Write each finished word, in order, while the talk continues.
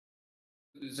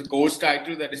It's a course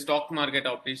title that is Stock Market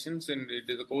Operations, and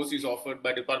the course is offered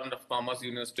by Department of Commerce,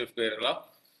 University of Kerala.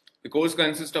 The course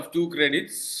consists of 2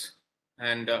 credits,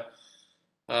 and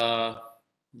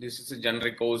this is a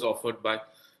generic course offered by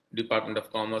Department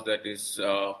of Commerce that is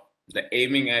the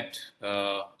aiming at.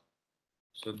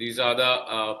 So these are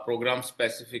the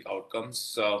program-specific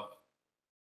outcomes.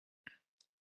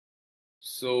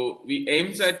 So we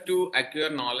aim at to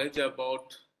acquire knowledge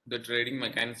about the trading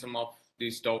mechanism of the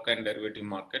stock and derivative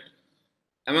market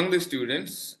among the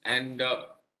students, and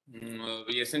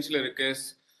we essentially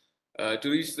request to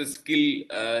reach the skill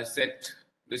set.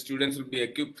 The students will be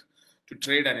equipped to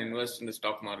trade and invest in the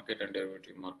stock market and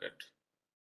derivative market.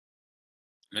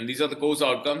 And these are the course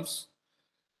outcomes.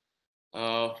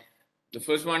 The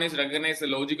first one is recognize the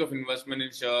logic of investment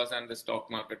in shares and the stock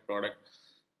market product.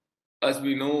 As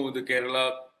we know, the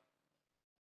Kerala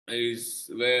is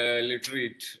where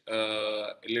literate.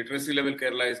 Literacy level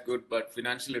Kerala is good, but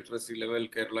financial literacy level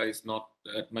Kerala is not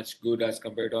that much good as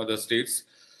compared to other states.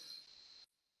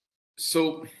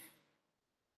 So,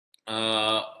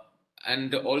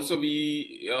 and also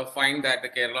we find that the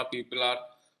Kerala people are,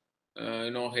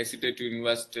 hesitate to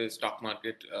invest in stock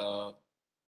market,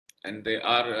 and they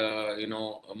are,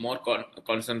 more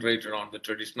concentrated on the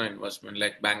traditional investment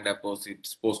like bank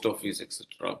deposits, post office,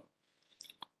 etc.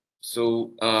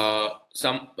 So,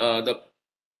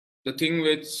 the thing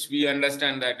which we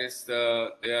understand that is they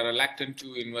are reluctant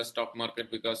to invest stock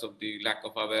market because of the lack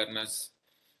of awareness,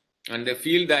 and they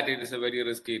feel that it is a very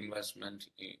risky investment,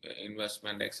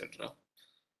 etc.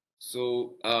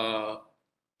 So,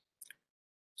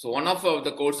 one of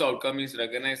the course outcome is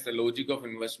recognize the logic of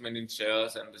investment in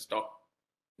shares and the stock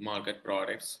market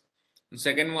products. The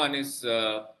second one is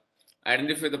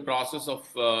identify the process of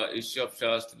issue of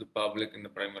shares to the public in the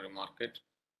primary market.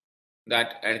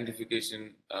 That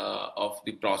identification of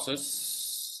the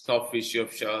process of issue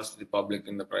of shares to the public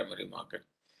in the primary market.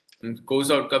 And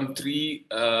course outcome 3,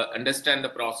 understand the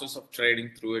process of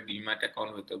trading through a demat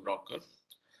account with a broker.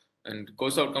 And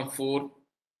course outcome 4,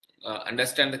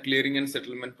 understand the clearing and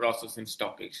settlement process in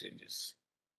stock exchanges.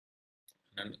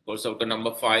 And course outcome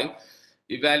number 5,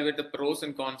 evaluate the pros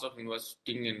and cons of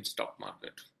investing in stock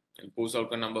market. And course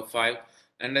outcome number 5,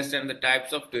 understand the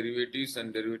types of derivatives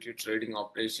and derivative trading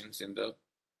operations in the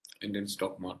Indian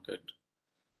stock market.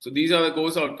 So these are the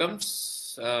course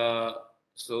outcomes.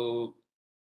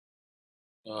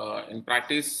 In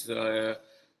practice,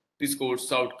 this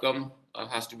course outcome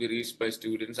has to be reached by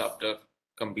students after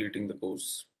completing the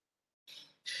course.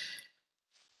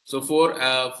 So for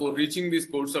reaching these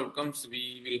course outcomes,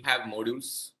 we will have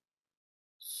modules.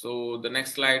 So the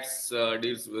next slides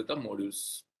deals with the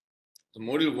modules. So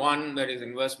module 1, that is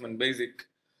investment basic.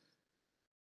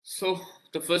 So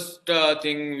the first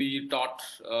thing we taught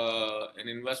in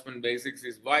investment basics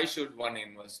is why should one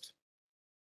invest?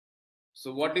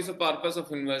 So what is the purpose of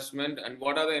investment, and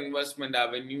what are the investment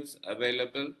avenues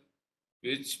available,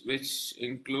 which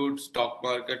include stock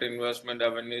market investment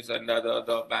avenues and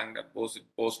other bank deposit,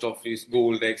 post office,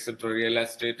 gold, etc., real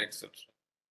estate, etc.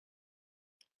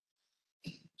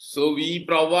 So we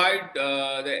provide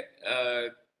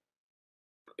the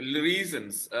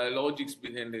reasons, logics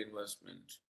behind the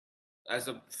investment. As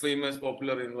a famous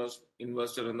popular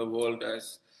investor in the world,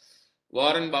 as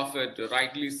Warren Buffett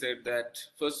rightly said, that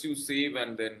first you save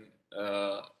and then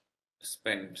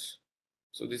spend.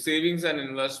 So the savings and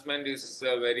investment is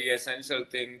a very essential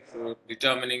thing for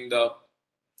determining the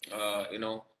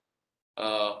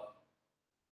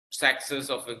success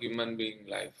of a human being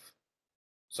life.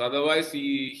 So otherwise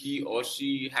he or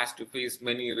she has to face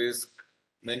many risks,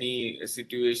 many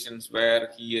situations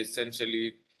where he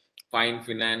essentially find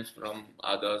finance from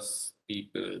others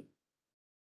people.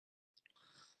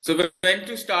 So when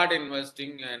to start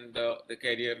investing, and the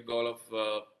career goal of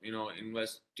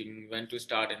investing, when to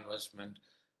start investment,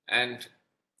 and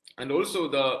also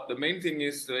the main thing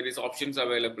is there is options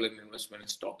available in investment in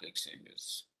stock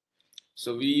exchanges.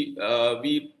 So we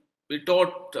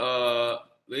taught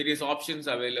various options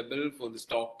available for the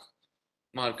stock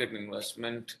market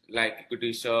investment, like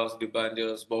equity shares,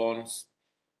 debentures, bonds,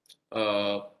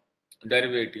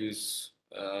 derivatives,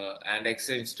 and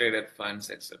exchange traded funds,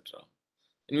 etc.,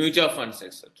 mutual funds,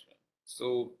 etc.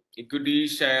 So equity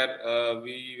share,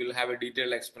 we will have a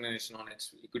detailed explanation on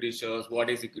equity shares. What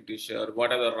is equity share?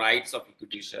 What are the rights of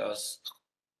equity shares?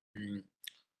 The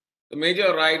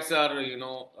major rights are,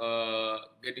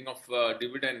 getting of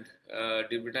dividend.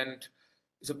 Dividend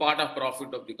is a part of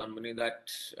profit of the company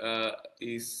that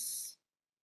is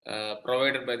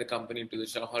provided by the company to the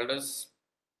shareholders,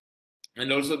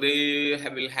 and also they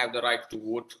will have the right to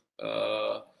vote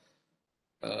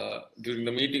during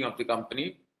the meeting of the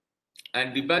company.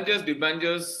 And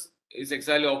debentures is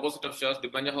exactly opposite of shares.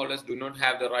 Debenture holders do not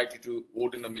have the right to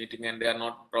vote in the meeting, and they are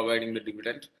not providing the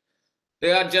dividend.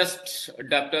 They are just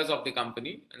debtors of the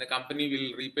company, and the company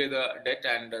will repay the debt,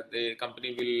 and the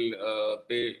company will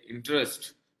pay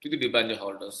interest to the debenture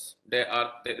holders. The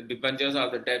debentures are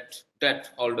the debt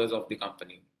holders of the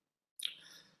company.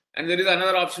 And there is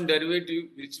another option derivative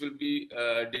which will be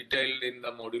detailed in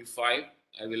the module 5.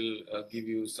 I will give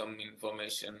you some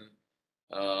information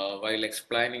while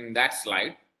explaining that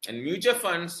slide. And mutual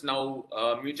funds now,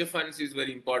 mutual funds is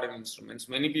very important instruments.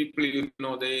 Many people,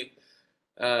 they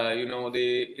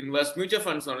invest mutual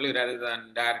funds only rather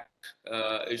than direct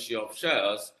issue of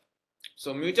shares.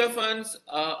 So mutual funds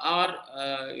are,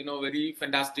 very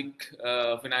fantastic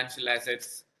financial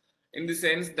assets in the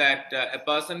sense that a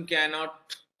person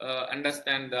cannot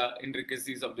understand the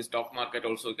intricacies of the stock market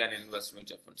also can invest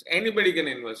mutual funds. Anybody can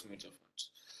invest mutual funds.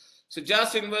 So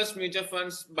just invest mutual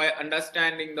funds by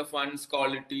understanding the funds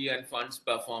quality and funds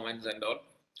performance and all.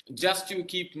 Just you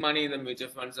keep money in the mutual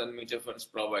funds and mutual funds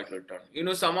provide return.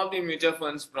 Some of the mutual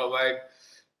funds provide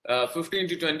 15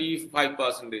 to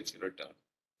 25% return.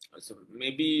 So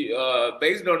maybe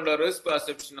based on the risk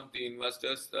perception of the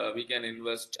investors, we can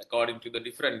invest according to the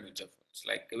different mutual funds.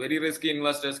 Like very risky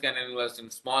investors can invest in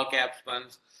small cap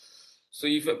funds. So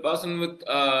if a person with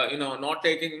not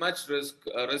taking much risk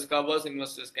averse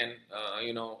investors can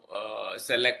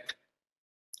select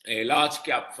a large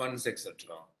cap funds, etc.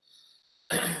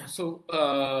 So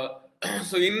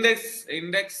so index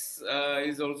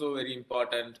is also very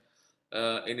important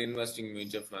in investing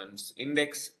mutual funds.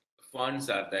 Index funds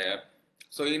are there.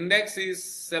 So index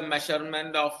is a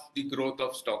measurement of the growth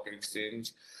of stock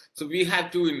exchange. So we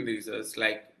have two indices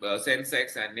like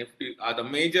Sensex and Nifty are the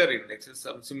major indexes.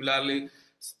 Similarly,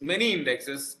 many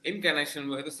indexes in connection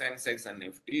with the Sensex and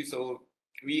Nifty. So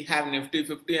we have Nifty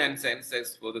 50 and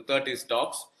Sensex for the 30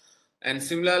 stocks. And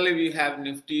similarly, we have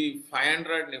Nifty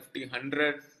 500, Nifty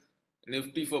 100,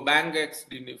 Nifty for BankX,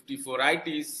 the Nifty for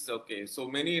ITs. Okay, so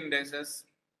many indexes.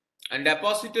 And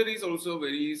depository is also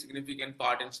very significant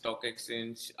part in stock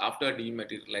exchange after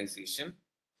dematerialization.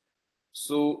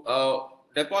 So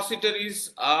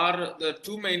depositories are the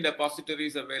two main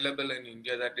depositories available in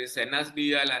India, that is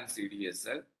NSDL and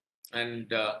CDSL.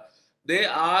 And they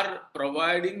are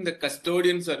providing the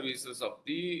custodian services of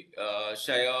the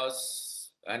shares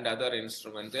and other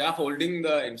instruments. They are holding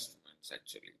the instruments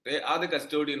actually. They are the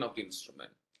custodian of the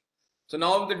instrument. So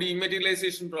now the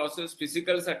dematerialization process,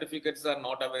 physical certificates are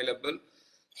not available.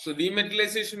 So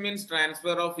dematerialization means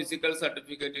transfer of physical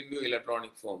certificate into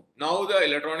electronic form. Now the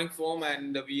electronic form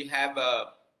and we have a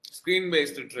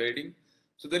screen-based trading.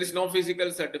 So there is no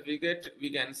physical certificate. We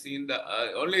can see in the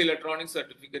only electronic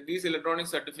certificate. These electronic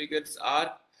certificates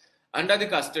are under the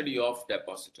custody of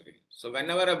depository. So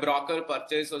whenever a broker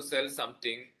purchases or sells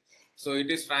something, so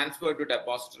it is transferred to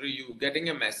depository. You getting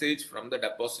a message from the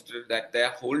depository that they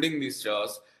are holding these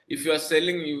shares. If you are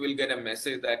selling, you will get a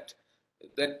message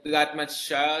that much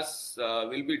shares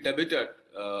will be debited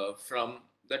from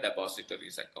the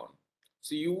depository's account.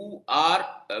 So you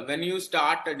are when you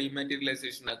start a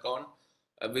dematerialization account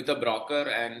with a broker,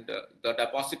 and the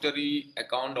depository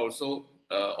account also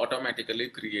automatically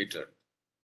created.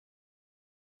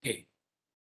 Okay.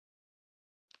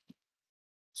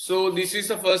 So this is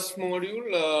the first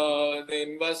module, the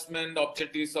investment,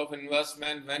 objectives of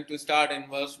investment, when to start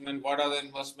investment, what are the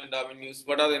investment avenues,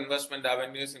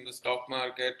 in the stock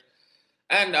market.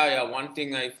 And one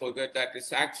thing I forget, that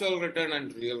is actual return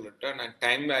and real return and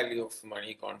time value of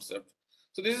money concept.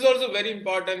 So this is also very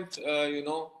important,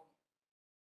 the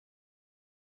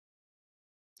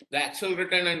actual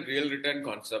return and real return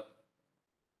concept.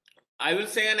 I will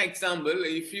say an example.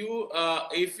 If you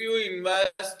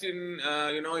invest in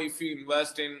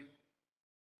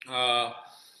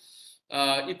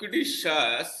equity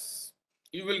shares,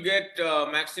 you will get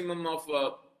maximum of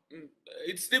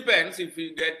it depends. If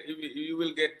you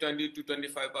will get 20 to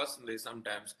 25%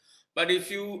 sometimes, but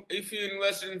if you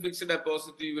invest in fixed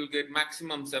deposit, you will get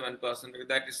maximum 7%.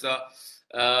 That is the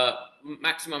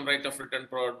maximum rate of return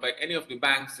provided by any of the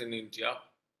banks in India.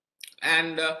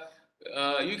 And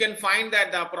you can find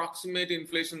that the approximate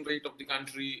inflation rate of the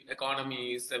country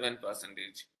economy is 7%.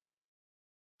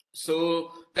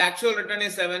 So the actual return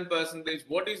is 7%.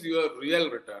 What is your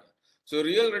real return? So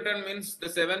real return means the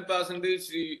 7%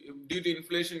 due to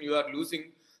inflation you are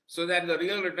losing. So that the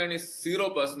real return is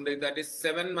 0%. That is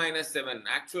 7 minus 7.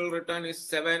 Actual return is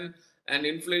 7 and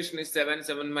inflation is 7.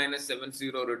 7 minus 7,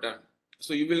 0 return.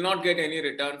 So you will not get any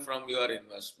return from your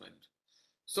investment.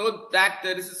 So that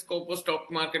there is a scope of stock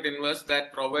market invest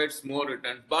that provides more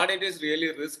return, but it is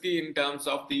really risky in terms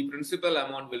of the principal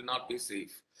amount will not be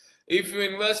safe. If you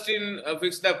invest in a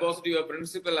fixed deposit, your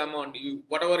principal amount, you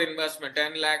whatever investment,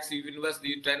 10 lakhs, you invest,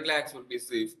 the 10 lakhs will be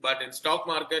safe. But in stock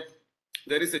market,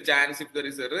 there is a chance if there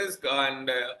is a risk,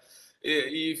 and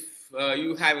if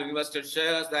you have invested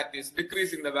shares that is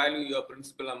decreasing the value, your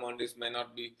principal amount is may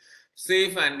not be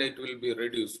safe and it will be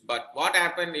reduced. But what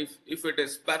happens if it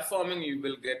is performing, you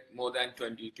will get more than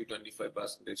 20 to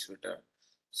 25% return.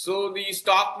 So the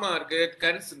stock market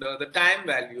consider the time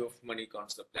value of money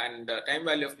concept, and time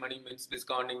value of money means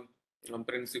discounting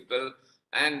principle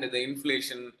and the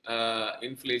inflation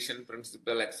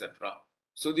principle, etc.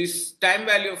 So this time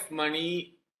value of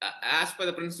money, as per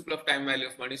the principle of time value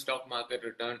of money, stock market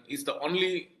return is the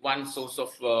only one source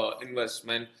of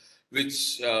investment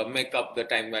which make up the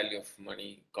time value of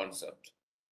money concept.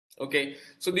 Okay,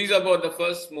 so these are about the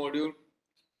first module.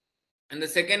 And the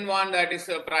second one, that is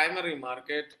a primary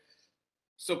market.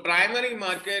 So primary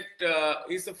market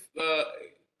is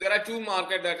there are two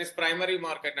market, that is primary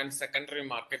market and secondary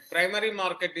market. Primary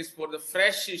market is for the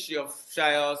fresh issue of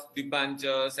shares,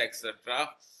 debentures, etc.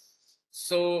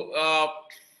 So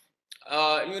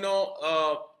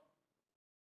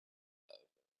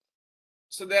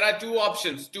so there are two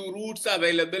options, two routes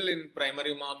available in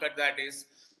primary market, that is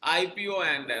IPO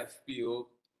and FPO.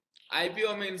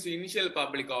 IPO means initial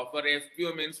public offer,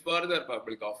 FPO means further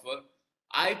public offer.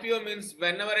 IPO means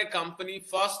whenever a company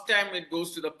first time it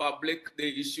goes to the public, they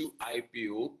issue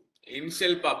IPO,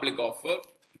 initial public offer.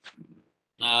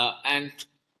 And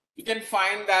you can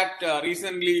find that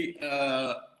recently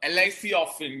LIC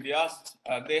of India,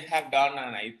 they have done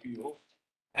an IPO,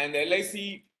 and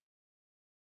LIC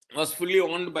was fully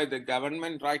owned by the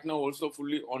government, right now also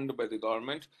fully owned by the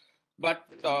government, but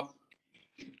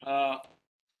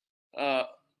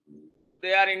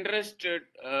they are interested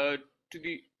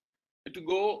to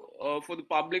go for the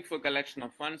public for collection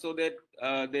of funds, so that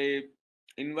they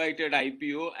invited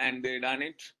IPO and they done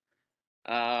it.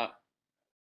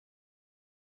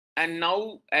 And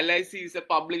now LIC is a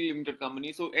publicly limited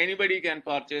company, so anybody can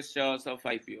purchase shares of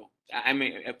IPO. I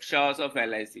mean shares of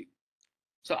LIC.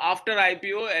 So after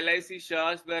IPO, LIC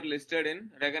shares were listed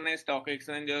in recognized stock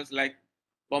exchanges like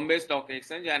Bombay Stock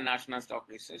Exchange and National Stock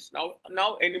Exchange.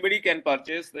 Now anybody can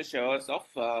purchase the shares of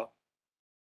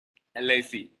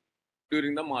LIC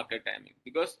during the market timing,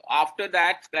 because after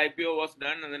that the IPO was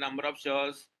done and the number of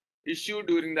shares issued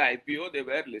during the IPO, they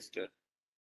were listed.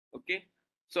 Okay,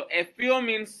 so FPO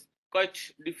means quite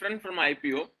different from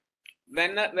IPO.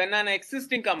 When an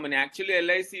existing company, actually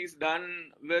LIC is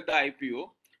done with the IPO,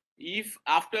 if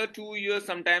after 2 years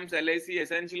sometimes LIC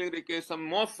essentially requires some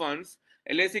more funds,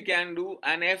 LIC can do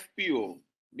an FPO,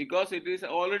 because it is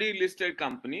already listed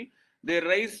company. They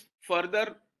raise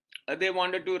further, they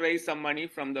wanted to raise some money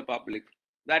from the public,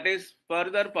 that is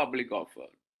further public offer.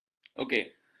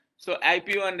 Okay, so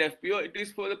IPO and FPO, it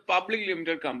is for the public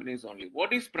limited companies only.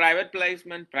 What is private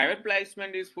placement? Private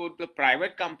placement is for the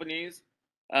private companies,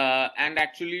 and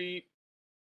actually,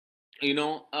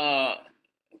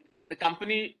 the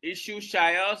company issues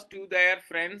shares to their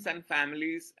friends and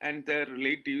families and their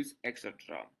relatives,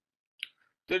 etc.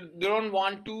 So they don't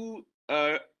want to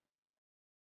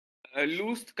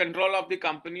lose control of the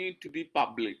company to the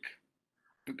public.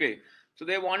 Okay, so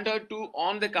they wanted to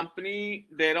own the company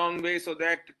their own way, so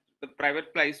that the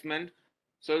private placement.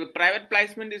 So the private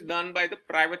placement is done by the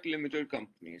private limited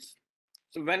companies.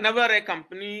 So whenever a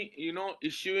company,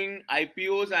 issuing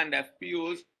IPOs and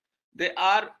FPOs, they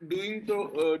are doing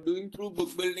through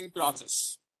book building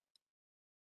process.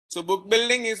 So book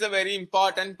building is a very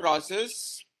important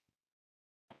process.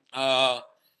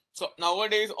 So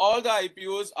nowadays, all the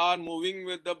IPOs are moving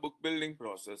with the book building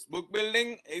process. Book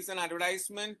building is an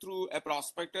advertisement through a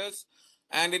prospectus,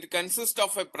 and it consists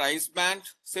of a price band.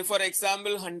 Say, for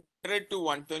example, 100 to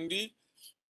 120.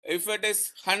 If it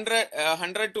is 100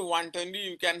 to 120,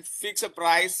 you can fix a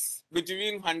price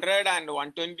between 100 and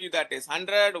 120, that is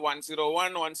 100,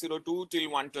 101, 102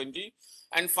 till 120.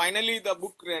 And finally, the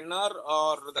book runner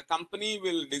or the company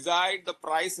will decide the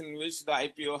price in which the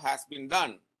IPO has been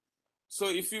done. So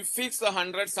if you fix the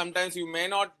 100, sometimes you may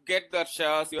not get the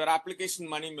shares, your application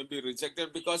money may be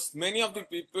rejected, because many of the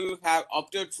people have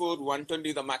opted for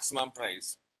 120, the maximum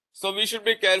price. So we should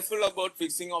be careful about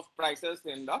fixing of prices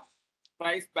in the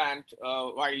price band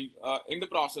while in the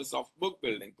process of book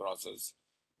building process.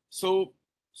 So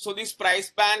this price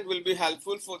band will be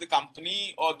helpful for the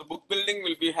company, or the book building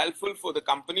will be helpful for the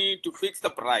company to fix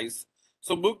the price.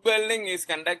 So book building is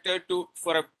conducted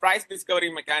for a price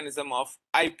discovery mechanism of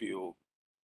IPO.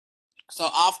 So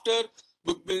after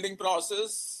book building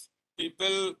process,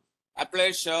 people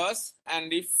apply shares,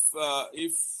 and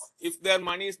if their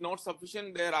money is not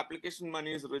sufficient, their application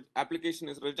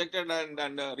is rejected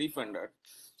and refunded.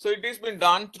 So it has been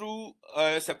done through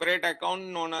a separate account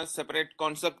known as separate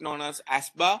concept known as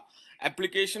ASBA,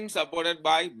 application supported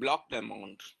by blocked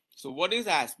amount. So what is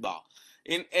ASBA?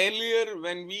 In earlier,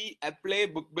 when we apply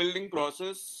book building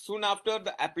process, soon after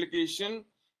the application,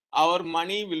 our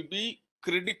money will be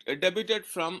debited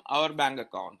from our bank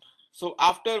account. So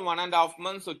after 1.5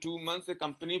 months or 2 months, the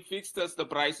company fixes the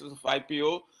prices of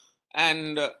IPO,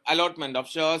 and allotment of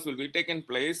shares will be taken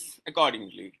place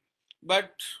accordingly.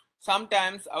 But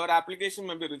sometimes our application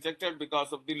may be rejected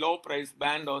because of the low price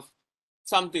band or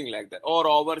something like that, or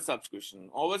over subscription.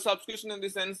 Over subscription in the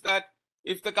sense that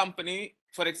if the company,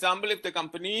 for example, if the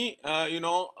company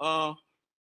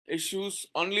issues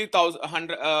only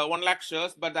 1 lakh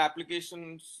shares, but the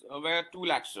applications were 2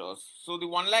 lakh shares, so the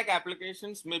 1 lakh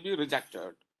applications may be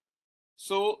rejected.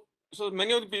 So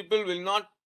many of the people will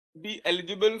not be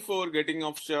eligible for getting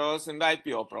of shares in the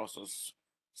IPO process.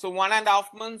 So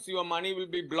 1.5 months, your money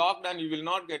will be blocked and you will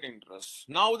not get interest.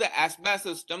 Now the ASBA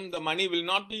system, the money will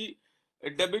not be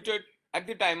debited at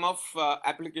the time of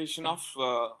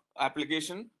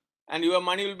application, and your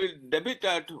money will be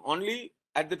debited only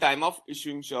at the time of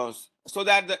issuing shares, so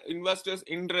that the investors'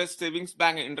 interest, savings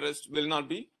bank interest, will not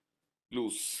be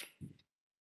loose.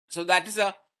 So that is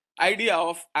a idea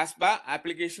of ASBA,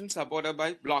 application supported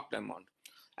by blocked amount.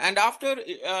 And after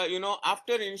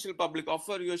after initial public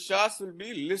offer, your shares will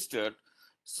be listed.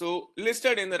 So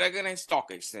listed in the recognized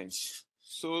stock exchange.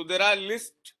 So there are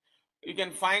lists. You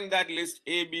can find that list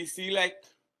A, B, C, like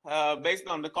based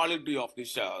on the quality of the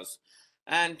shares.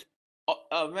 And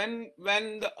when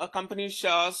the company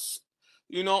shares,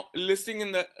 listing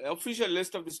in the official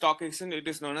list of the stock exchange, it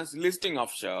is known as listing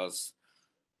of shares.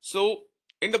 So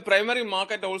in the primary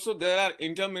market also, there are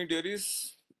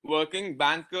intermediaries working,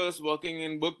 bankers working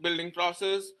in book building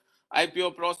process,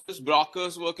 IPO process,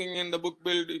 brokers working in the book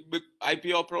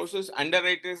IPO process,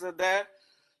 underwriters are there.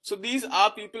 So these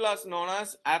are people are known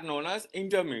as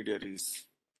intermediaries.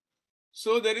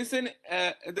 So there is an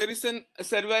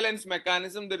surveillance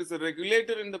mechanism. There is a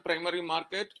regulator in the primary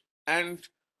market, and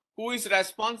who is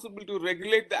responsible to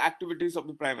regulate the activities of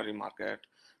the primary market?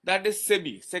 That is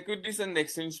SEBI, Securities and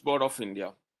Exchange Board of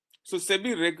India. So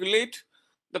SEBI regulate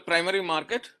the primary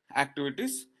market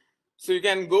activities. So you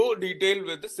can go detail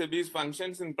with the SEBI's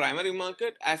functions in primary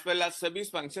market as well as SEBI's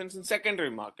functions in secondary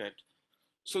market.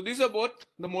 So these are both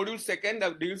the module second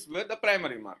that deals with the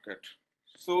primary market.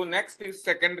 So next is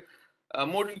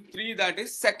module 3, that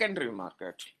is secondary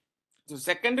market. So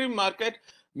secondary market,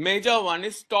 major one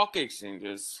is stock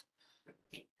exchanges.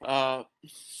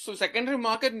 So secondary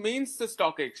market means the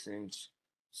stock exchange.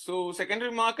 So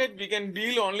secondary market, we can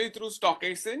deal only through stock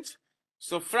exchange.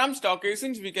 So from stock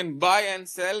exchange, we can buy and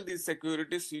sell these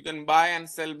securities. You can buy and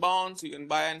sell bonds. You can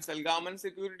buy and sell government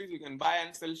securities. You can buy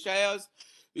and sell shares.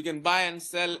 You can buy and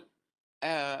sell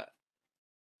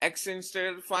exchange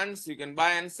traded funds. You can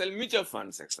buy and sell mutual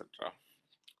funds, etc.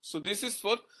 So this is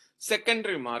for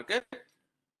secondary market.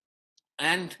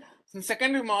 And in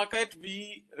secondary market,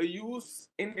 we use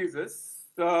indices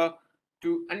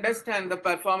to understand the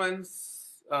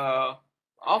performance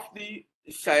of the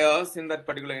shares in that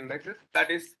particular index. That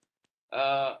is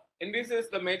indices,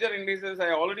 the major indices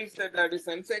I already said, that is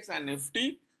Sensex and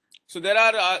Nifty. So there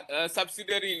are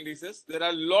subsidiary indices. There are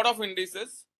a lot of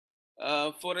indices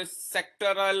for a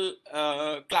sectoral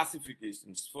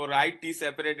classifications. For IT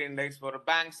separate index, for a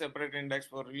bank separate index,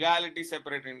 for reality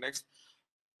separate index.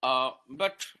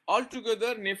 But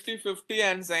altogether, Nifty 50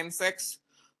 and Sensex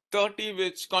 30,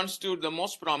 which constitute the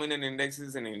most prominent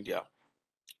indexes in India.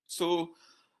 So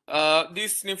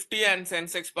this Nifty and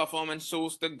Sensex performance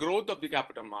shows the growth of the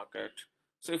capital market.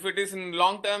 So if it is in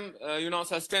long term,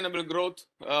 sustainable growth,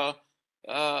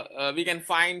 we can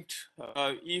find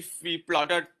if we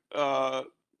plotted a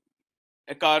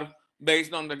curve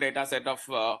based on the data set of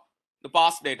the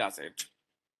past data set.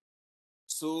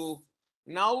 So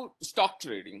now stock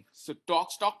trading. So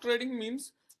stock trading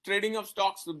means trading of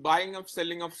stocks, the buying of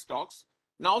selling of stocks.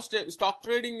 Now stock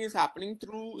trading is happening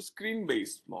through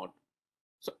screen-based mode.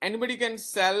 So anybody can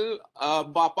sell,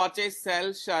 purchase,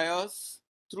 sell shares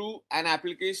through an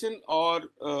application, or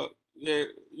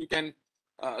you can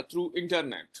through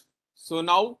internet. So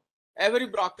now every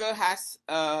broker has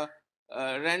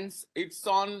runs its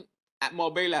own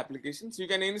mobile applications. You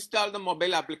can install the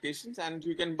mobile applications and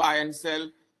you can buy and sell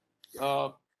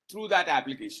through that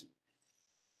application.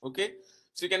 Okay,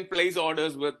 so you can place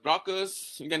orders with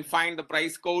brokers. You can find the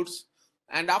price codes.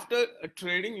 And after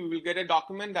trading, you will get a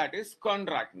document that is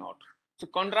contract note. So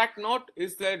contract note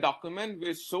is the document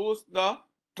which shows the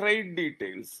trade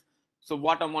details. So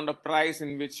what amount of price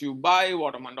in which you buy,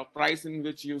 what amount of price in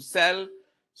which you sell.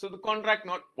 So the contract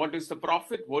note, what is the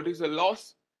profit, what is the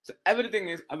loss. So everything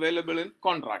is available in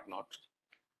contract note.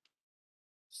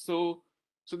 So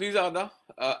these are the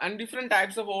and different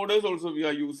types of orders also we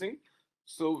are using.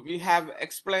 So we have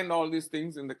explained all these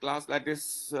things in the class. That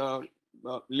is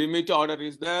limit order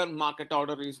is there, market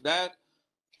order is there,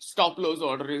 stop loss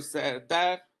order is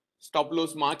there, stop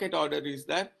loss market order is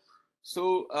there.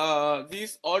 So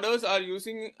these orders are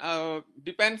using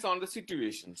depends on the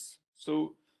situations.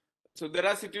 So there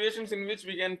are situations in which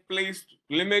we can place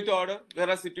limit order. There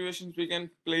are situations we can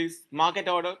place market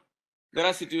order. There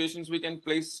are situations we can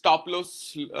place stop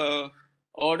loss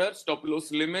order, stop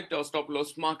loss limit, or stop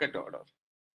loss market order.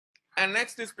 And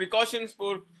next is precautions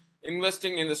for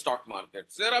investing in the stock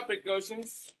markets. There are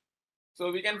precautions.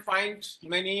 So we can find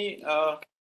many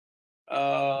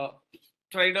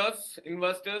traders,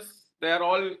 investors. They are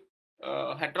all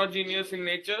heterogeneous in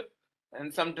nature,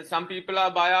 and some people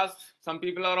are biased, some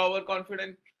people are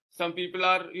overconfident, some people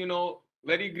are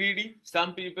very greedy,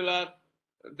 some people are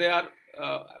they are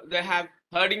they have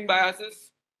herding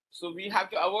biases. So we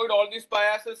have to avoid all these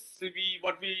biases.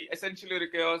 What we essentially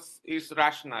require is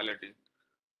rationality.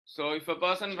 So if a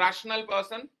rational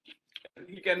person,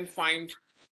 he can find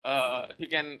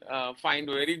find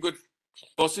a very good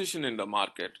position in the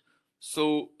market.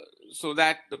 So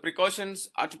that the precautions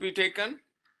are to be taken,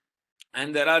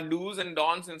 and there are do's and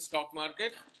don'ts in stock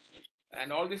market,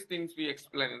 and all these things we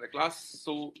explain in the class.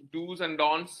 So do's and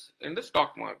don'ts in the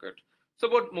stock market. So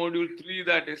about module 3,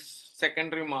 that is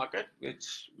secondary market,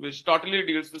 which totally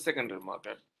deals with secondary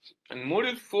market, and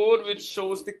module 4, which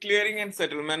shows the clearing and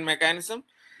settlement mechanism.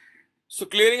 So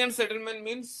clearing and settlement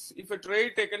means if a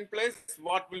trade taken place,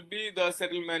 what will be the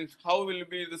settlement? How will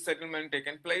be the settlement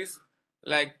taken place?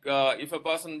 Like if a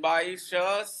person buys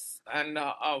shares, and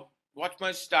what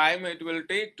much time it will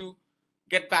take to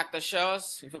get back the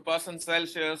shares. If a person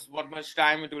sells shares, what much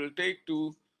time it will take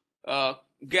to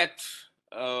get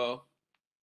uh,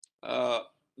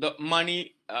 the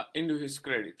money into his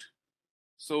credit.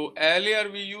 So earlier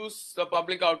we used the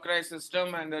public outcry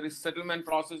system, and the settlement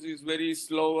process is very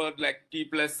slower, like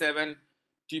T+7,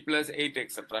 T+8,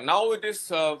 etc. Now it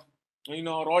is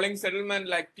rolling settlement,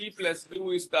 like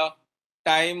T+2 is the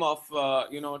time of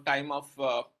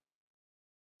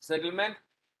settlement.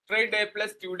 Trade day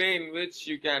plus 2 day, in which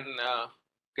you can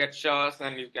get shares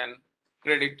and you can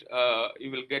credit, you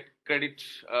will get credit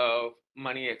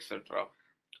money, etc.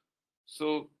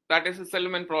 So that is the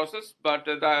settlement process, but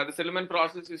the settlement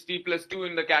process is T+2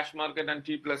 in the cash market and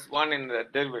T+1 in the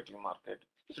derivative market.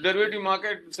 So derivative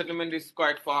market settlement is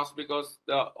quite fast because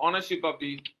the ownership of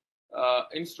the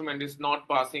instrument is not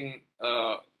passing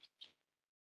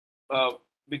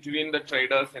between the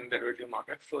traders in derivative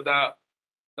market. So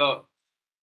the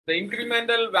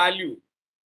incremental value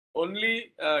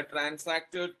only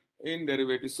transacted in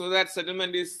derivatives. So that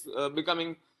settlement is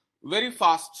becoming very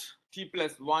fast.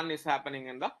 T+1 is happening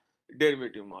in the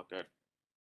derivative market.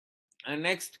 And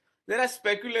next, there are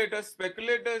speculators.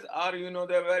 Speculators are,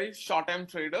 they're very short-term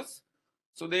traders.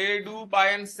 So they do buy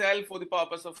and sell for the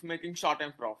purpose of making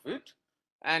short-term profit.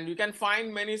 And you can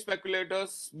find many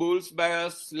speculators, bulls,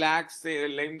 bears, lags, say,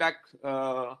 lame duck,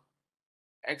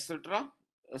 etc.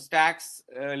 Stacks,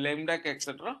 lame duck,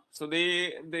 etc. So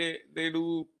they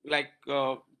do like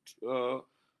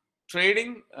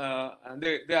trading.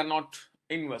 They are not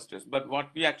investors, but what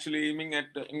we actually aiming at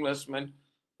investment,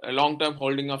 long-term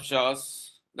holding of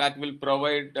shares that will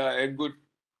provide a good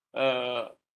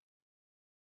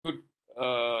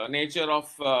nature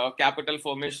of capital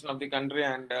formation of the country,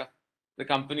 and the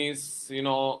companies, they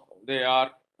will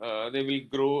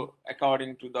grow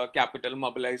according to the capital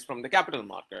mobilized from the capital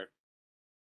market.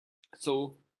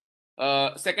 So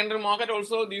secondary market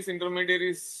also, these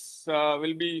intermediaries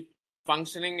will be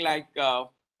functioning like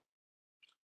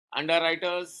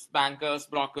underwriters, bankers,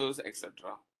 brokers, etc.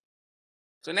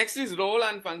 So next is role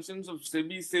and functions of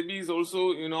SEBI. SEBI is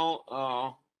also,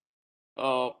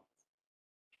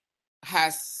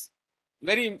 has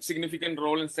very significant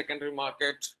role in secondary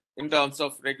market in terms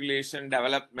of regulation,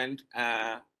 development,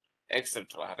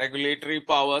 etc. Regulatory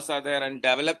powers are there, and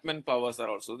development powers are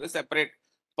also. The separate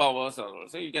powers are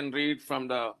also. You can read from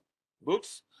the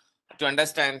books to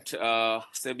understand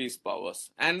SEBI's powers.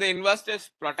 And the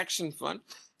Investors Protection Fund.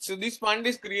 So this fund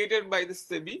is created by the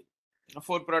SEBI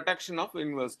for protection of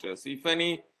investors. If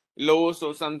any loss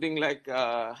or something like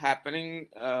happening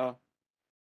to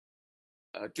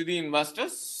the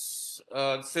investors,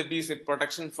 SEBI's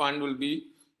protection fund will be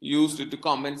used to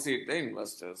compensate the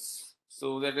investors.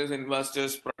 So that is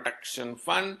Investors Protection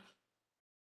Fund.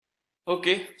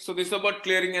 Okay, so this is about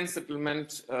clearing and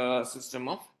settlement system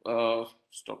of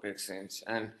stock exchange,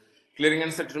 and clearing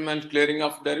and settlement, clearing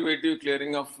of derivative,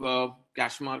 clearing of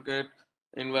cash market,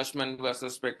 investment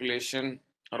versus speculation,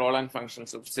 role and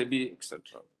functions of SEBI,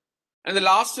 etc. And the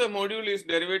last module is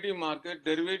derivative market.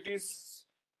 Derivatives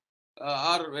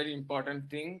are a very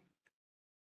important thing.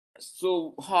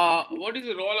 So, what is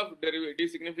the role of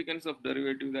derivative? Significance of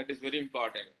derivative, that is very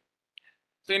important.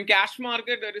 So in cash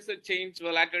market, there is a change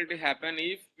volatility happen.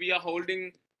 If we are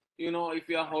holding, if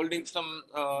we are holding some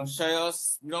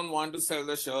shares, we don't want to sell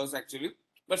the shares actually.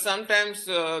 But sometimes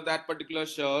that particular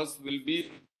shares will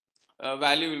be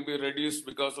value will be reduced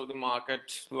because of the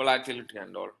market volatility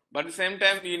and all. But at the same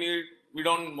time, we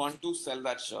don't want to sell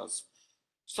that shares.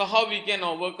 So how we can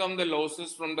overcome the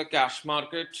losses from the cash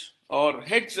market or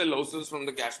hedge the losses from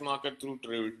the cash market through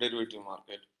derivative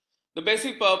market? The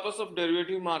basic purpose of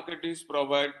derivative market is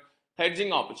provide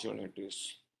hedging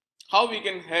opportunities. How we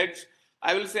can hedge?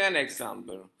 I will say an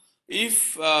example.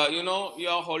 If you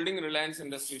are holding Reliance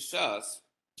Industry shares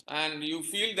and you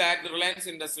feel that the Reliance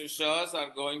Industry shares are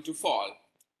going to fall,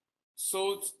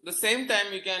 so the same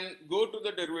time you can go to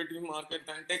the derivative market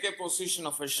and take a position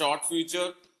of a short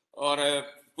future or a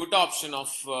put option of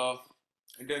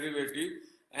derivative,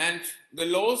 and the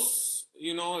loss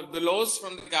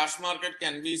from the cash market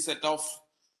can be set off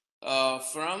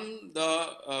from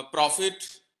the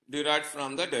profit derived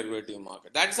from the derivative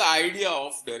market. That's the idea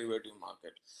of derivative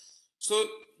market. So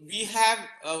we have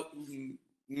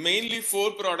mainly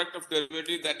four product of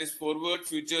derivative, that is forward,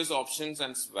 futures, options,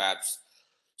 and swaps.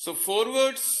 So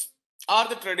forwards are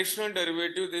the traditional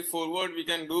derivative. The forward we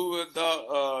can do with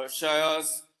the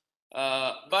shares,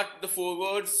 but the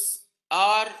forwards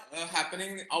are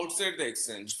happening outside the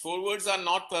exchange. Forwards are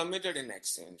not permitted in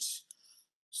exchange.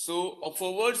 So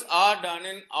forwards are done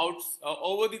in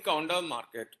over the counter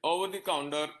market, over the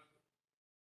counter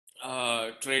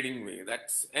trading way.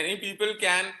 That's any people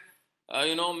can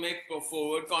make a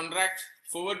forward contract.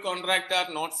 Forward contract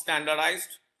are not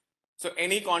standardized, so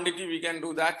any quantity we can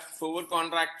do that. Forward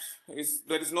contract is,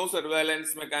 there is no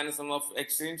surveillance mechanism of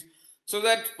exchange, so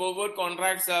that forward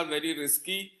contracts are very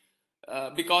risky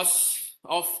because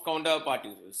of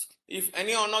counterparty risk. If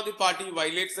any one of the party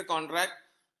violates the contract,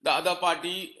 the other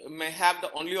party may have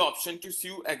the only option to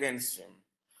sue against him.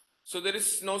 So there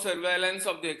is no surveillance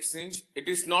of the exchange. It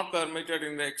is not permitted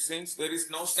in the exchange. There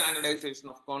is no standardization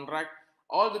of contract.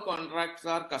 All the contracts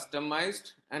are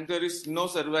customized and there is no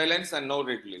surveillance and no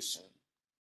regulation.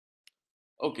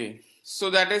 Okay, so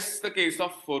that is the case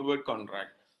of forward contract.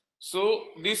 So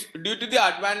this, due to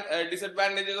the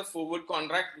disadvantages of forward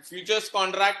contract, futures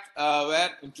contract were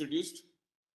introduced,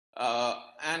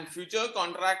 and future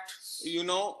contract,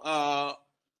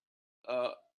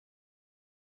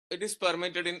 it is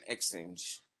permitted in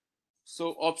exchange.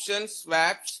 So options,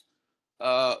 swaps,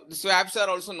 the swaps are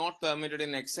also not permitted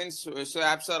in exchange.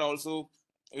 Swaps are also,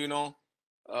 done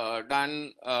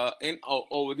in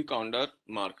over the counter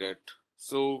market.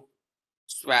 So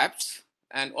swaps,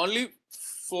 and only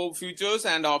for futures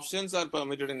and options are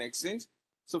permitted in exchange.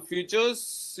 So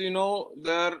futures,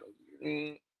 their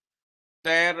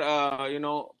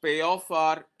payoff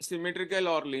are symmetrical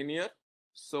or linear.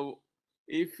 So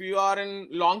if you are in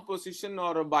long position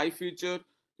or a buy future,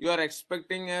 you are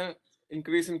expecting a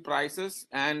increase in prices,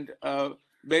 and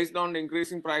based on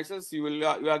increasing prices, you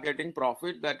are getting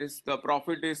profit. That is, the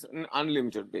profit is an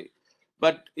unlimited way.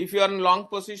 But if you are in long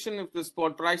position, if the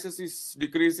spot prices is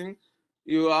decreasing,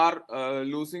 you are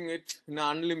losing it in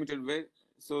an unlimited way.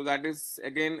 So that is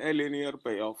again a linear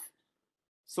payoff.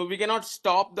 So we cannot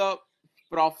stop the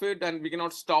profit and we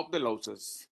cannot stop the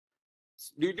losses.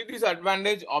 Due to this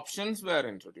advantage, options were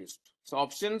introduced. So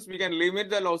options, we can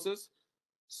limit the losses.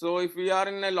 So if we are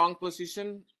in a long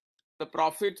position, the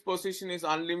profit position is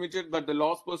unlimited, but the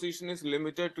loss position is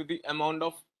limited to the amount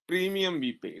of premium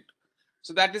we paid.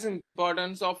 So that is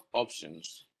importance of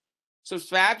options. So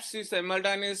swaps is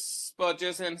simultaneous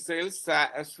purchase and sales.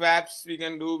 Swaps we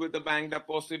can do with the bank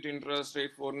deposit, interest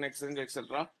rate, foreign exchange,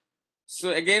 etc.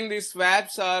 So again, these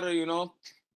swaps are,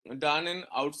 done in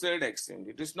outside exchange.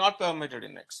 It is not permitted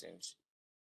in exchange.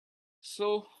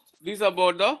 So this is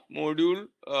about the module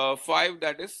 5,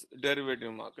 that is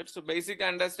derivative market. So basic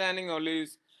understanding only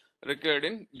is required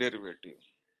in derivative.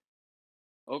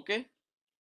 Okay.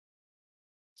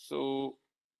 So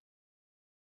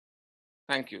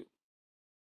thank you.